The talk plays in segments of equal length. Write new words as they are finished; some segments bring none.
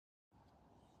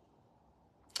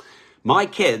My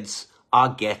kids are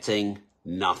getting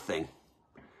nothing.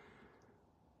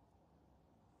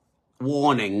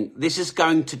 Warning, this is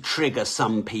going to trigger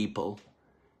some people,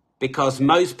 because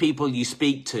most people you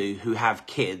speak to who have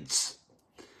kids,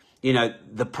 you know,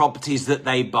 the properties that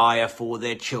they buy are for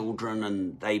their children,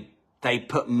 and they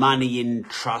put money in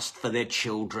trust for their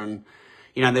children.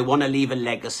 You know, they want to leave a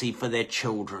legacy for their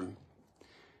children.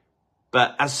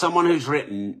 But as someone who's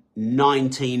written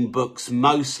 19 books,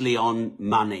 mostly on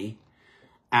money,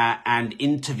 and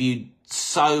interviewed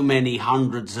so many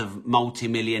hundreds of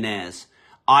multimillionaires,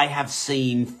 I have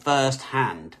seen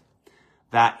firsthand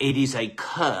that it is a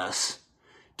curse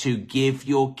to give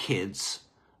your kids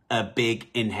a big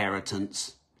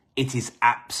inheritance. It is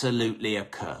absolutely a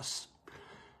curse.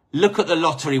 Look at the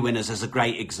lottery winners as a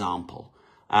great example.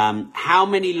 How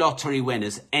many lottery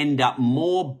winners end up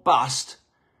more bust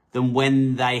than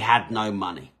when they had no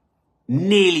money?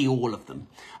 Nearly all of them.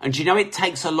 And do you know it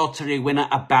takes a lottery winner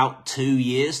about 2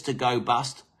 years to go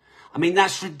bust? I mean,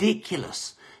 that's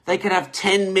ridiculous. They could have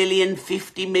 10 million,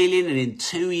 50 million, and in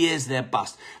 2 years they're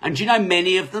bust. And do you know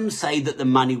many of them say that the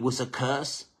money was a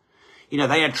curse? You know,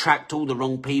 they attract all the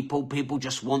wrong people. People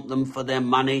just want them for their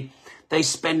money. They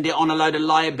spend it on a load of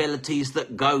liabilities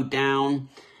that go down,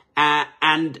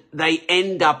 and they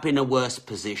end up in a worse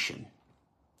position.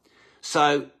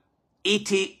 So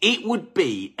it would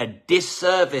be a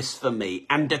disservice for me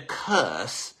and a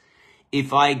curse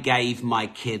if I gave my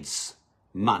kids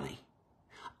money,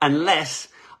 unless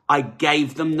I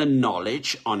gave them the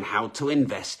knowledge on how to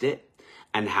invest it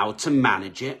and how to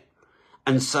manage it.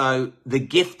 And so the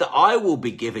gift that I will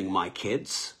be giving my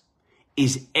kids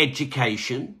is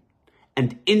education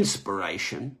and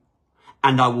inspiration,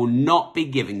 and I will not be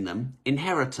giving them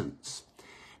inheritance.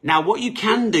 Now, what you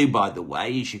can do, by the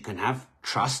way, is you can have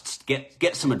trusts.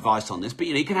 Get some advice on this, but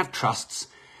you can have trusts,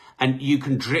 and you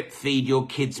can drip feed your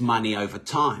kids money over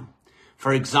time.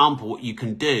 For example, what you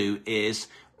can do is,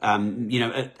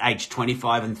 at age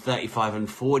 25 and 35 and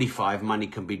 45, money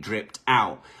can be dripped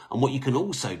out. And what you can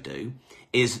also do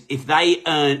is, if they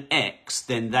earn X,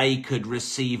 then they could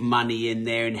receive money in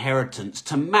their inheritance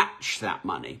to match that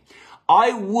money.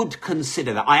 I would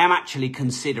consider that. I am actually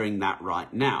considering that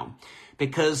right now,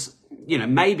 because,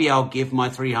 maybe I'll give my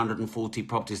 340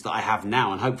 properties that I have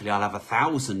now, and hopefully I'll have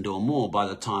 1,000 or more by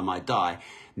the time I die.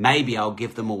 Maybe I'll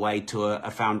give them away to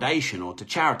a foundation or to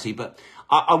charity. But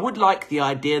I would like the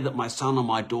idea that my son or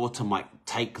my daughter might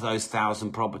take those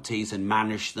 1,000 properties and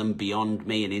manage them beyond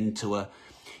me and into a,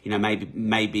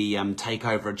 maybe take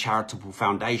over a charitable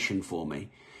foundation for me.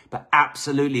 But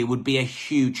absolutely, it would be a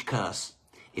huge curse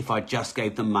if I just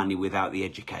gave them money without the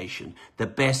education. The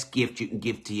best gift you can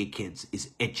give to your kids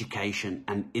is education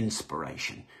and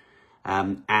inspiration.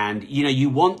 And you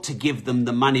want to give them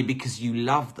the money because you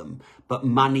love them, but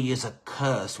money is a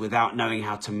curse without knowing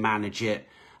how to manage it,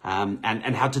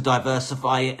 and how to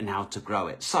diversify it and how to grow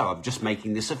it. So I'm just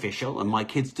making this official, and my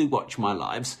kids do watch my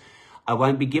lives. I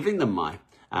won't be giving them my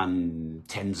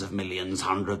tens of millions,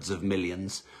 hundreds of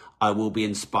millions. I will be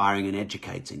inspiring and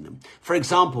educating them. For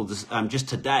example, just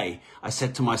today, I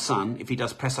said to my son, if he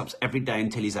does press-ups every day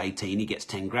until he's 18, he gets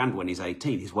 10 grand when he's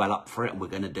 18. He's well up for it, and we're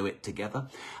going to do it together.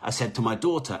 I said to my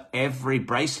daughter, every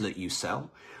bracelet you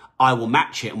sell, I will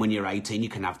match it, and when you're 18, you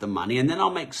can have the money, and then I'll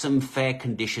make some fair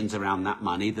conditions around that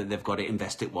money, that they've got to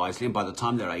invest it wisely, and by the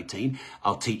time they're 18,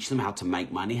 I'll teach them how to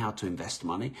make money, how to invest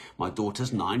money. My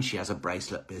daughter's 9, she has a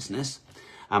bracelet business.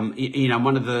 One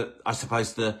of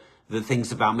the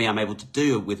things about me I'm able to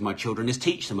do with my children is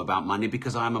teach them about money,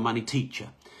 because I am a money teacher.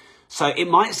 So it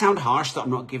might sound harsh that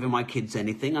I'm not giving my kids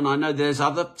anything, and I know there's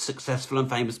other successful and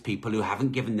famous people who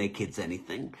haven't given their kids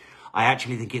anything. I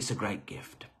actually think it's a great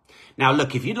gift. Now,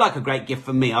 look, if you'd like a great gift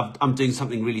from me, I'm doing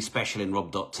something really special in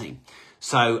Rob.team.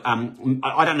 So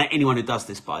I don't know anyone who does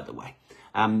this, by the way.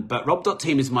 But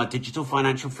Rob.team is my digital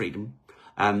financial freedom.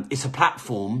 It's a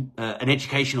platform, an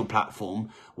educational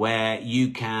platform, where you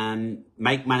can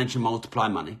make, manage, and multiply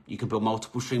money. You can build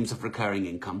multiple streams of recurring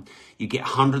income. You get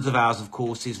hundreds of hours of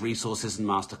courses, resources, and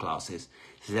masterclasses.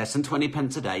 It's less than 20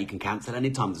 pence a day. You can cancel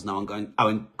any time. There's no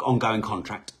ongoing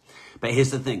contract. But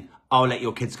here's the thing: I'll let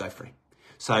your kids go free.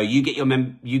 So you get your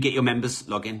members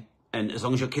login, and as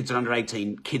long as your kids are under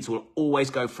 18, kids will always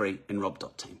go free in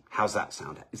Rob.team. How's that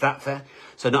sound? Is that fair?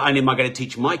 So not only am I going to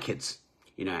teach my kids,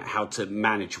 how to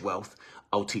manage wealth,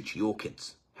 I'll teach your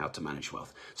kids how to manage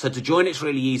wealth. So to join, it's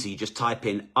really easy. You just type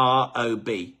in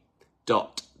rob.team.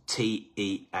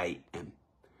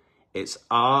 It's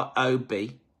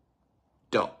rob.team.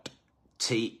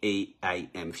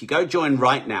 If you go join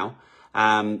right now,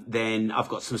 then I've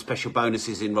got some special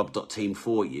bonuses in Rob.team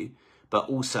for you. but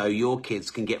also your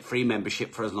kids can get free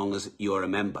membership for as long as you're a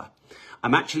member.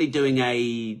 I'm actually doing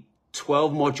a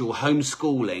 12-module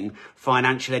homeschooling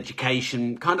financial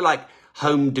education, kind of like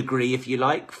home degree, if you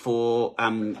like, for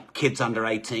kids under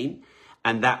 18.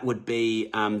 And that would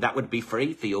be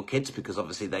free for your kids, because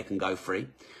obviously they can go free.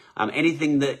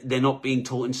 Anything that they're not being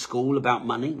taught in school about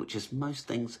money, which is most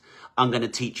things, I'm going to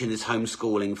teach in this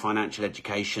homeschooling financial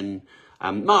education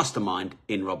mastermind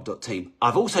in Rob.team.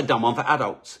 I've also done one for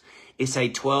adults. It's a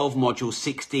 12-module,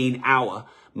 16-hour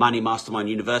Money Mastermind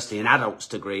University, an adult's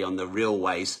degree on the real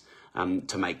ways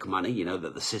to make money, you know,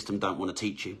 that the system don't want to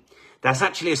teach you. That's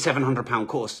actually a £700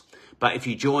 course. But if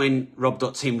you join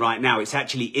Rob.team right now, it's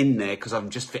actually in there because I'm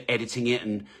just editing it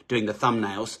and doing the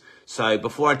thumbnails. So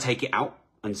before I take it out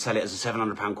and sell it as a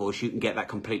 £700 course, you can get that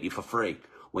completely for free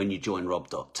when you join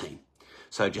Rob.team.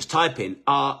 So just type in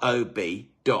ROB.team.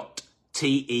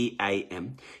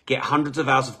 Get hundreds of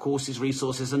hours of courses,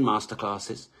 resources and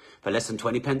masterclasses. For less than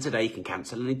 20 pence a day, you can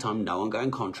cancel anytime, no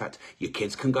ongoing contract. Your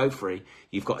kids can go free.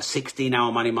 You've got a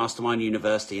 16-hour Money Mastermind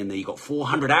University, and then you've got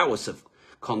 400 hours of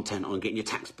content on getting your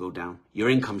tax bill down, your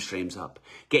income streams up,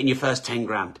 getting your first 10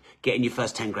 grand, getting your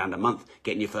first 10 grand a month,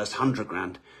 getting your first 100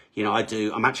 grand. You know,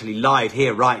 I'm actually live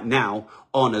here right now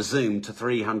on a Zoom to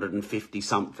 350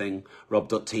 something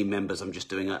Rob.team members. I'm just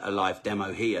doing a live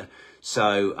demo here.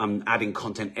 So I'm adding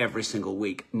content every single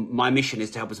week. My mission is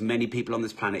to help as many people on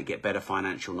this planet get better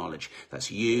financial knowledge.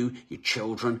 That's you, your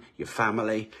children, your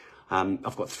family.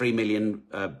 I've got 3 million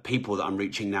people that I'm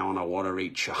reaching now, and I want to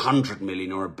reach 100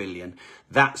 million or 1 billion.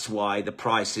 That's why the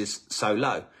price is so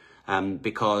low.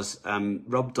 Because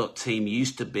Rob.team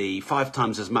used to be 5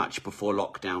 times as much before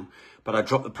lockdown, but I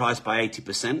dropped the price by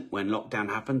 80% when lockdown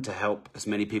happened to help as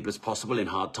many people as possible in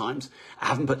hard times. I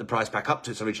haven't put the price back up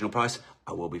to its original price.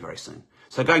 I will be very soon.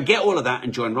 So go and get all of that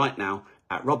and join right now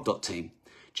at Rob.team.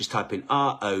 Just type in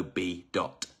ROB.team.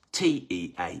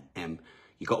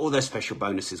 You got all those special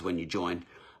bonuses when you join.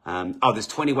 There's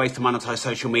 20 ways to monetize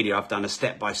social media. I've done a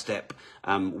step-by-step,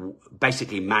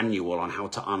 basically manual on how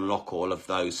to unlock all of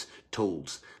those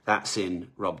tools. That's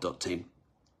in Rob.team.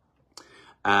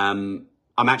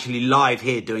 I'm actually live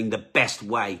here doing the best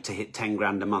way to hit 10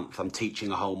 grand a month. I'm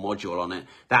teaching a whole module on it.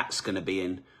 That's going to be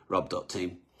in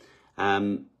Rob.team.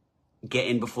 Get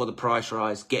in before the price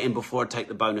rise. Get in before I take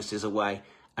the bonuses away.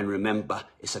 And remember,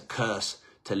 it's a curse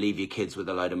to leave your kids with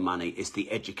a load of money. It's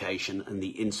the education and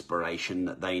the inspiration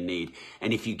that they need.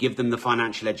 And if you give them the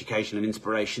financial education and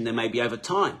inspiration, then maybe over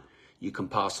time you can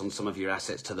pass on some of your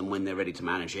assets to them when they're ready to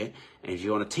manage it. And if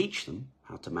you want to teach them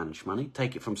how to manage money,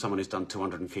 take it from someone who's done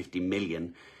 250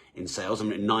 million in sales. I've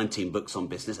written 19 books on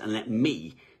business, and let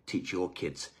me teach your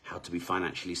kids how to be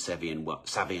financially savvy and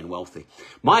wealthy.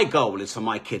 My goal is for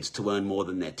my kids to earn more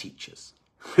than their teachers.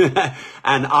 And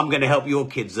I'm going to help your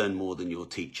kids earn more than your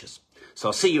teachers. So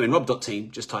I'll see you in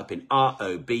Rob.team. Just type in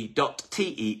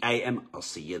ROB.team. I'll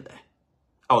see you there.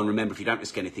 Oh, and remember, if you don't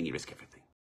risk anything, you risk everything.